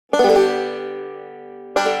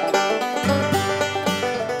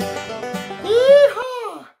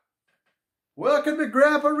Welcome to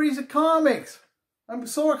Grandpa Reads the Comics. I'm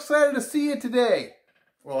so excited to see you today.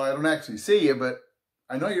 Well, I don't actually see you, but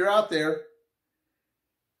I know you're out there.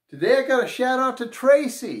 Today I got a shout out to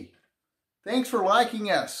Tracy. Thanks for liking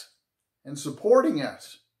us and supporting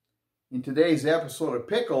us. In today's episode of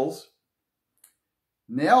Pickles,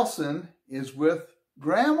 Nelson is with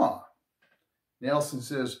Grandma. Nelson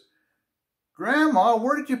says, "Grandma,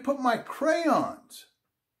 where did you put my crayons?"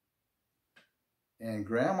 And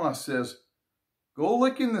Grandma says, "Go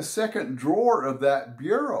look in the second drawer of that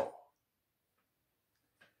bureau."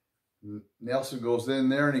 Nelson goes in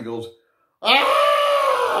there and he goes,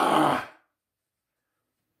 "Ah!"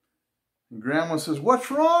 And Grandma says,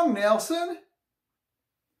 "What's wrong, Nelson?"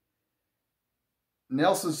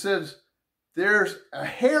 Nelson says, "There's a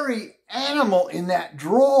hairy animal in that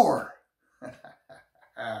drawer."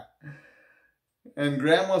 And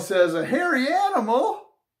Grandma says, "A hairy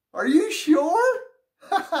animal? Are you sure?"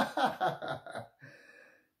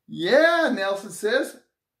 "Yeah," Nelson says,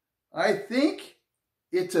 "I think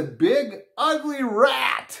it's a big, ugly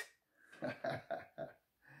rat."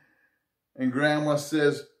 And Grandma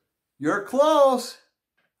says, "You're close.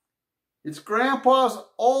 It's Grandpa's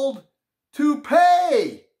old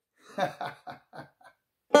toupee."